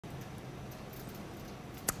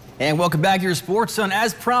And welcome back to your Sports Zone.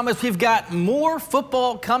 As promised, we've got more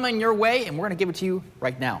football coming your way, and we're going to give it to you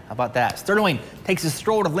right now. How about that? Sterling takes a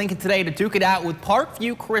stroll to Lincoln today to duke it out with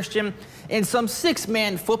Parkview Christian in some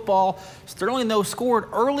six-man football. Sterling, though, scored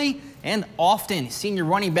early and often. Senior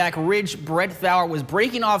running back Ridge Brettauer was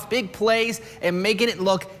breaking off big plays and making it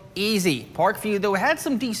look easy. Parkview, though, had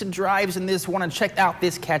some decent drives in this one, and check out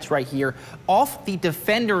this catch right here off the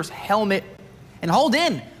defender's helmet and hauled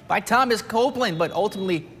in by Thomas Copeland, but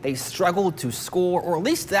ultimately they struggled to score, or at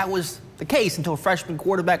least that was the case until freshman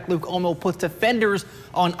quarterback Luke Omo puts defenders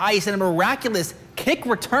on ice in a miraculous kick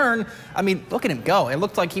return. I mean, look at him go. It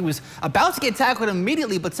looked like he was about to get tackled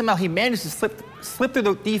immediately, but somehow he managed to slip through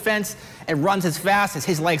the defense and runs as fast as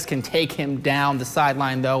his legs can take him down the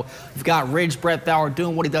sideline, though. We've got Ridge Brettauer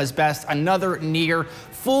doing what he does best. Another near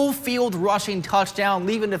full field rushing touchdown,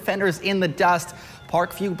 leaving defenders in the dust.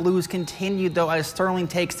 Parkview Blues continued, though, as Sterling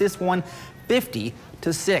takes this one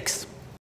 50-6.